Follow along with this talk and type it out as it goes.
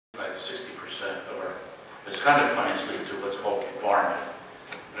misconduct findings lead to what's called debarment.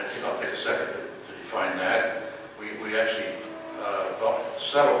 And I think I'll take a second to define that. We actually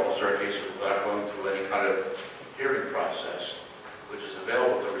settle most of our cases without going through any kind of hearing process, which is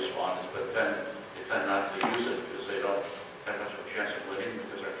available to respondents, but then they tend not to use it because they don't have much of a chance of winning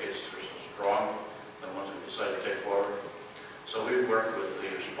because our cases are so strong, the ones we decide to take forward. So we work with the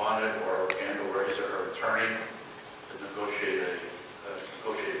respondent or his or her attorney to negotiate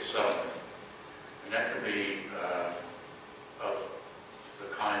a settlement. And that can be of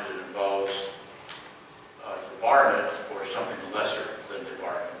the kind that involves debarment or something lesser than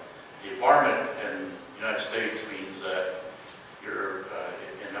debarment. Debarment in the United States means that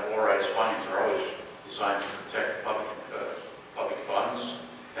and all rights findings are always designed to protect public funds,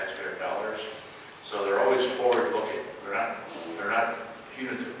 taxpayer dollars. So they're always forward-looking. They're not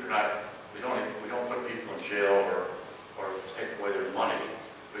punitive. We don't put people in jail or take away their money.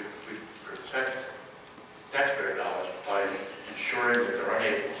 We protect taxpayer dollars by ensuring that they're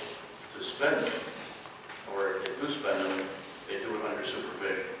unable to spend them, or if they do spend them, they do it under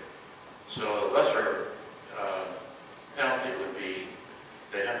supervision. So the lesser penalty would be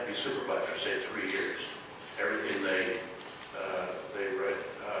they have to be supervised for, say, 3 years. Everything they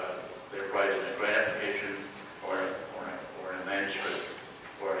write in a grant application or in a manuscript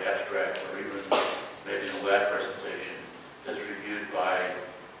or an abstract or even maybe in a lab presentation is reviewed by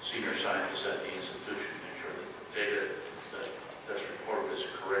senior scientists at the institution to make sure that the data that's reported is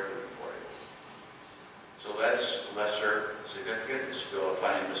correctly reported. So that's lesser significant. It's still a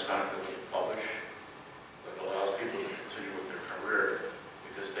finding misconduct that we publish, but it allows people to continue with their career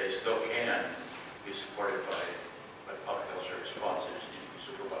because they still can be supported by public health service funds. They just need to be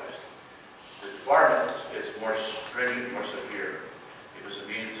supervised. The debarment is more stringent, more severe, because it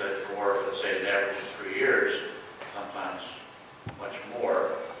means that for, let's say, an average of 3 years, sometimes much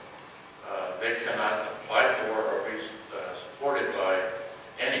more, they cannot apply for or be supported by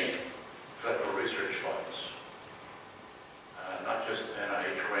any federal research funds, not just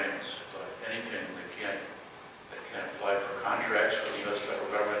NIH grants, but anything. They can't apply for contracts with the U.S. federal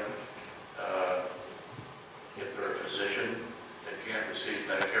government. If they're a physician, they can't receive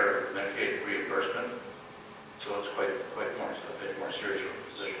Medicare or Medicaid reimbursement. So it's quite a bit more serious for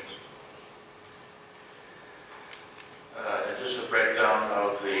physicians. And just a breakdown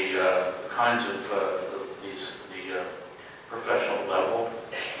of the kinds of the professional level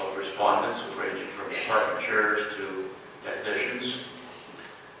of respondents, ranging from department chairs to technicians.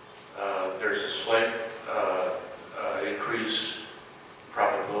 There's a slight increase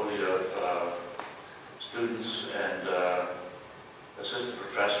probability of students and assistant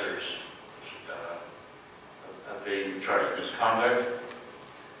professors being charged with misconduct,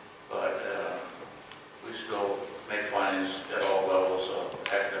 but we still make findings at all levels of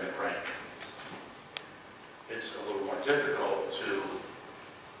academic rank. It's a little more difficult to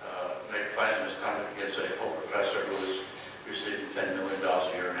make findings of misconduct against a full professor who is receiving $10 million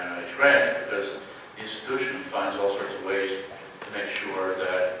a year in NIH grants, because the institution finds all sorts of ways to make sure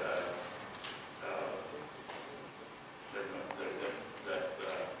that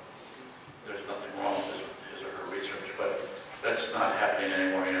there's nothing wrong with his or her research. But that's not happening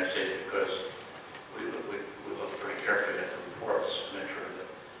anymore in the United States because we look very carefully at the reports to make sure that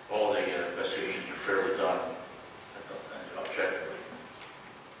all the investigations are fairly done and objectively.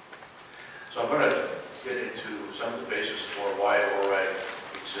 So I'm going to get into some of the basis for why ORAD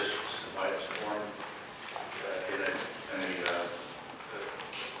exists and why it's formed.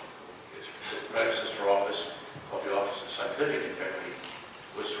 Its predecessor office, called the Office of Scientific Integrity,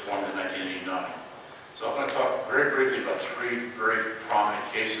 was formed in 1989. So I'm going to talk very briefly about 3 very prominent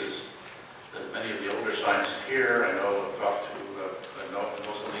cases that many of the older scientists here I know have talked to know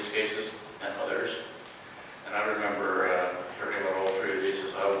most of these cases and others. And I remember hearing about all 3 of these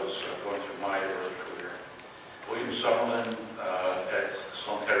as I was going through my early career. William Sutherland at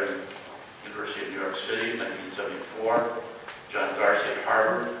Sloan Kettering University of New York City, 1974. John Darcy at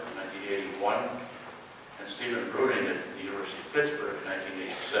Harvard, 1981. And Stephen Bruning at the University of Pittsburgh,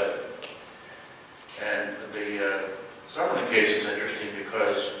 1987. And the Sutherland case is interesting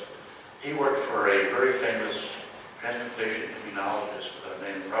because he worked for a very famous transportation immunologist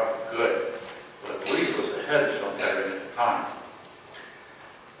named Robert Good, who I believe was the head of Sloan Kettering at the time.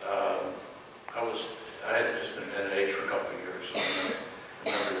 I had just been at NIH for a couple of years, so I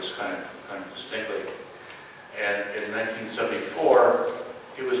remember this kind of distinctly. And in 1974,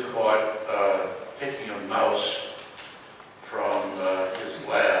 he was caught taking a mouse from his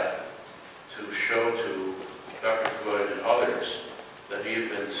lab to show to Dr. Good and others that he had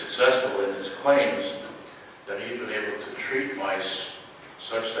been successful in his claims that he had been able to treat mice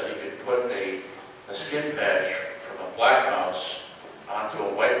such that he could put a a skin patch from a black mouse onto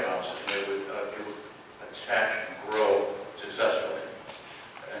a white mouse, and it would attach and grow successfully.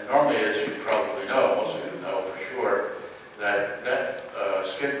 And normally, as you probably know, most of you know for sure, that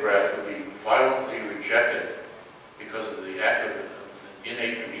skin graft would be violently rejected because of the active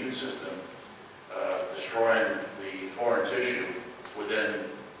innate immune system destroying the foreign tissue within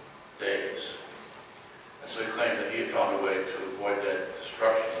days. And so he claimed that he had found a way to avoid that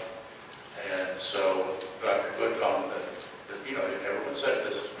destruction. And so Dr. Good found that everyone said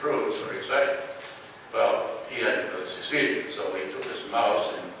this is true, it's very exciting. Well, he hadn't really succeeded, so he took this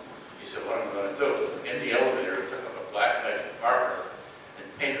mouse and he said, what am I going to do? In the elevator, he took up a black magic marker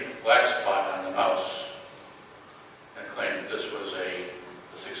and painted a black spot on the mouse and claimed that this was a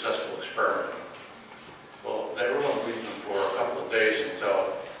successful experiment. Well, they were on reason for a couple of days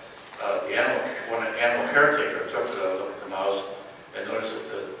until one animal caretaker took a look at the mouse and noticed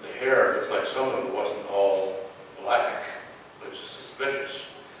that the hair looked like some of it wasn't all black, which is suspicious.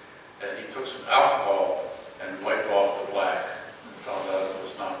 And he took some alcohol and wiped off the black and found out it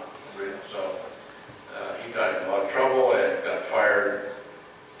was not real. So he got in a lot of trouble and got fired.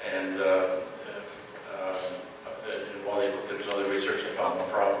 And while they looked at his other research, they found more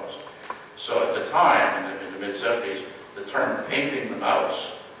problems. So at the time, in the mid-70s, the term painting the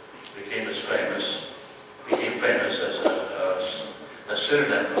mouse became famous as a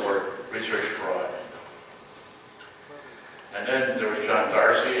synonym for research fraud. And then there was John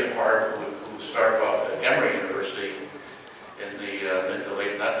Darcy at Harvard, who started off at Emory University in the mid to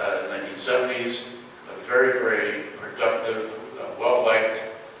late 1970s, a very, very productive, well-liked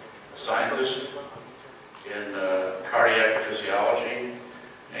scientist in cardiac physiology.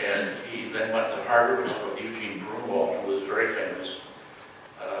 And he then went to Harvard with Eugene Brunewald, who was very famous,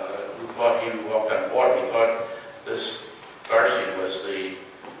 who thought he walked on water. He thought this Darcy was the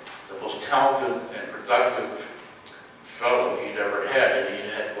most talented and productive fellow he'd ever had, and he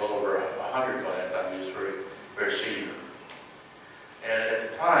had well over 100 by that time. He was very, very senior. And at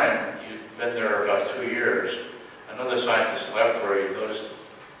the time, he'd been there about 2 years. Another scientist in the laboratory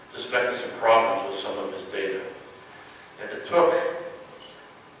suspected some problems with some of his data. And it took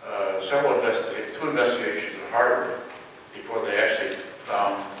two investigations at Harvard before they actually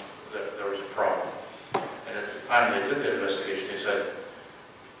found that there was a problem. And at the time they did the investigation, they said,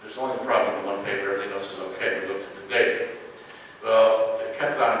 there's only a problem in one paper, everything else is okay. We looked at the data. Well, it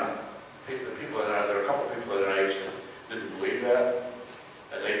kept on, there were a couple of people at NIH that didn't believe that,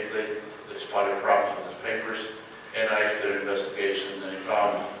 and they spotted problems with his papers. NIH did an investigation, and they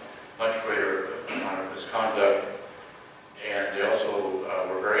found much greater amount of misconduct. And they also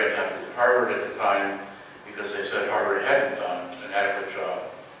were very unhappy with Harvard at the time because they said Harvard hadn't done an adequate job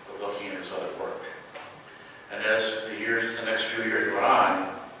of looking at his other work. And as the next few years went on,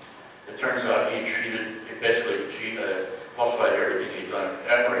 it turns out he basically falsified everything he'd done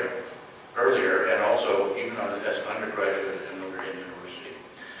at Emory earlier, and also even as an undergraduate at Notre Dame University.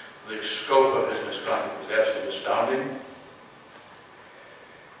 The scope of his misconduct was absolutely astounding.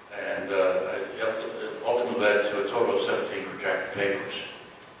 And it ultimately led to a total of 17 rejected papers.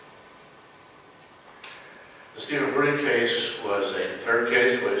 The Stephen Bruning case was a third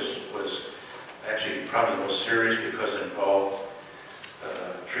case, was actually probably the most serious because it involved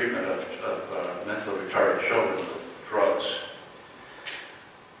treatment of mentally retarded children with drugs.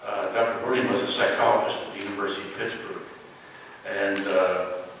 Dr. Bruning was a psychologist at the University of Pittsburgh, and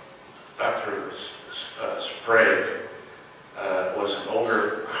Dr. Sprague was an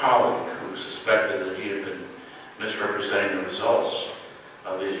older colleague who suspected that he had been misrepresenting the results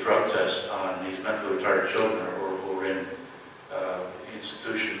of these drug tests on these mentally retarded children who were in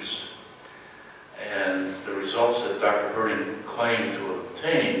institutions. And the results that Dr. Bruning claimed to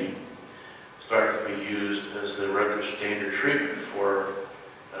obtain started to be used as the regular standard treatment for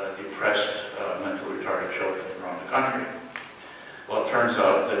depressed mentally retarded children around the country. Well, it turns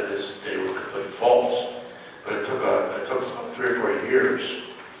out that his data were completely false. But it took 3 or 4 years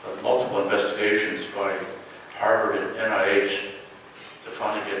of multiple investigations by Harvard and NIH to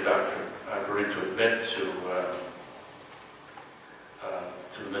finally get Dr. Bruning to admit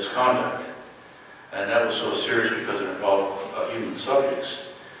to misconduct. And that was so serious because it involved human subjects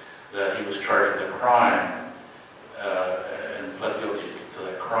that he was charged with a crime and pled guilty to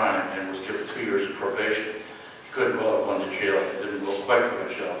that crime and was given 2 years of probation. He couldn't well have gone to jail. He didn't go quite go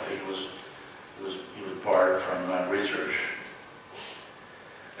to jail, but he was barred from research.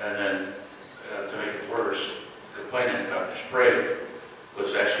 And then, to make it worse, the complainant, Dr. Sprague,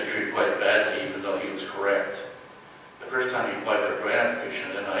 was actually treated quite badly, even though he was correct. The first time he applied for a grant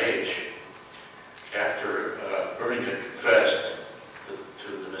application at NIH, after Bruning had confessed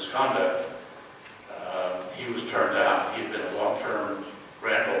to the misconduct, he was turned down. He'd been a long-term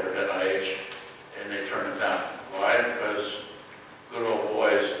grant holder at NIH, and they turned him down. Why? Because good old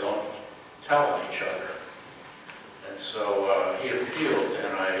boys don't tell on each other. And so he appealed to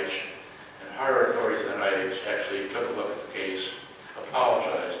NIH, and higher authorities at NIH actually took a look at the case,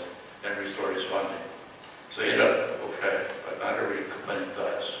 apologized, and restored his funding. So he ended up okay, but not every complainant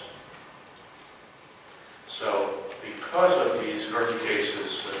does. So because of these early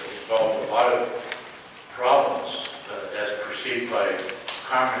cases that involved a lot of problems as perceived by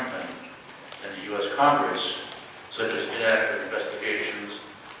congressmen in the U.S. Congress, such as inadequate investigations,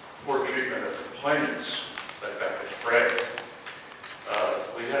 poor treatment of complainants like Dr. Sprague,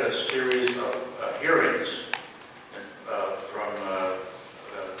 we had a series of hearings from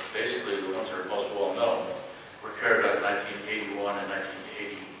basically the ones that are most well known were carried out in 1981 and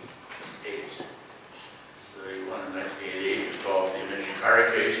 1988. The one in 1988 involved the Imaging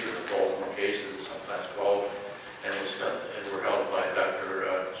Kari case, or the Baltimore case, as it's sometimes called, and were held by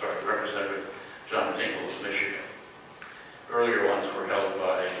Representative John Dingell of Michigan. Earlier ones were held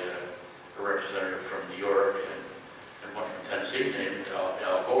by a representative from New York and one from Tennessee named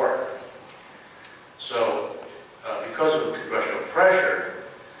Al Gore. So, because of the congressional pressure,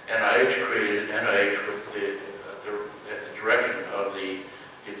 NIH created NIH with at the direction of the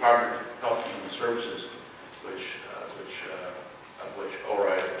Department of Health and Human Services, of which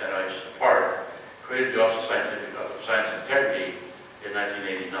ORI and NIH is a part, created the Office of Science and Integrity in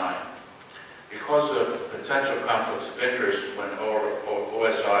 1989. Because of potential conflicts of interest when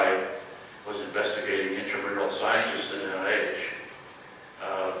OSI was investigating intramural scientists in NIH,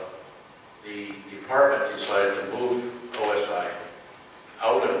 the department decided to move OSI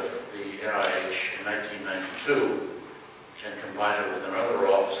out of the NIH in 1992 and combine it with another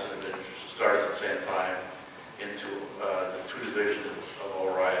office that had been started at the same time into the two divisions of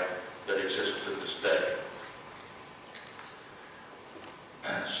ORI that exist to this day.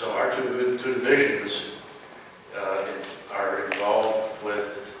 So our two divisions are involved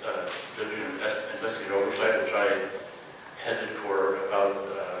with Division of Investigative Oversight, which I headed for about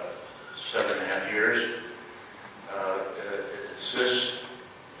 7.5 years. It assists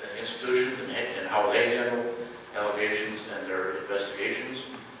institutions in how they handle allegations and their investigations.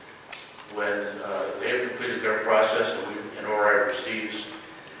 When they have completed their process and ORI receives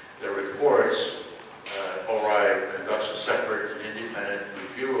their reports, ORI conducts a separate and independent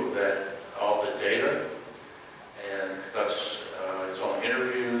review of all the data, and conducts its own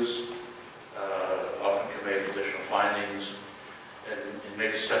interviews, often can make additional findings, and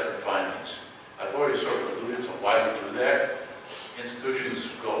makes separate findings. I've already sort of alluded to why we do that.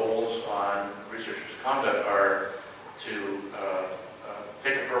 Institutions' goals on research misconduct are to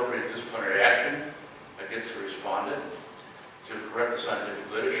take appropriate disciplinary action against the respondent, to correct the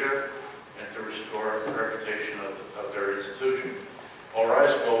scientific literature, and to restore the reputation of their institution.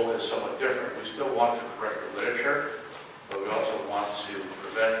 ORI's goal is somewhat different. We still want to correct the literature, but we also want to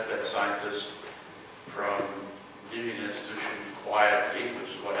prevent that scientists from leaving an institution quietly,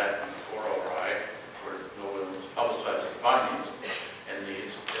 which is what happened before ORI, where no one was publicizing findings, and the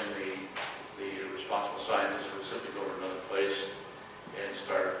responsible scientists would simply go to another place and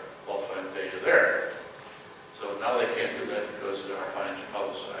start falsifying data there. So now they can't do that because our findings are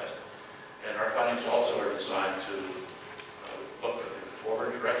publicized. And our findings also are designed to look in the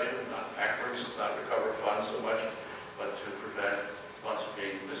forward direction, not backwards, not recover funds so much, but to prevent funds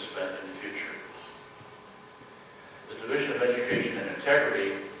being misspent in the future. The Division of Education and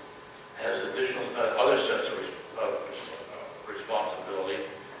Integrity has additional other sets of responsibility,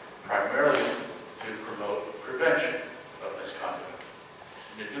 primarily to promote prevention of misconduct.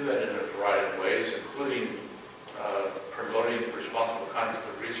 And to do that in a variety of ways, including promoting responsible conduct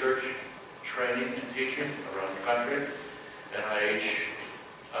of research, training and teaching around the country. NIH,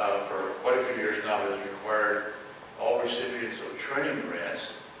 for quite a few years now, has required all recipients of training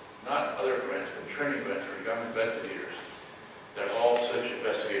grants, not other grants, but training grants for young investigators, that all such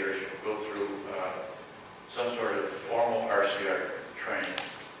investigators go through some sort of formal RCR training.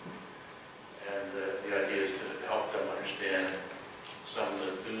 And the idea is to help them understand some of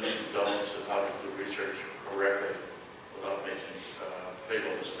the do's and don'ts of how to do research correctly without making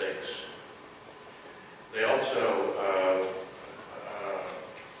fatal mistakes. They also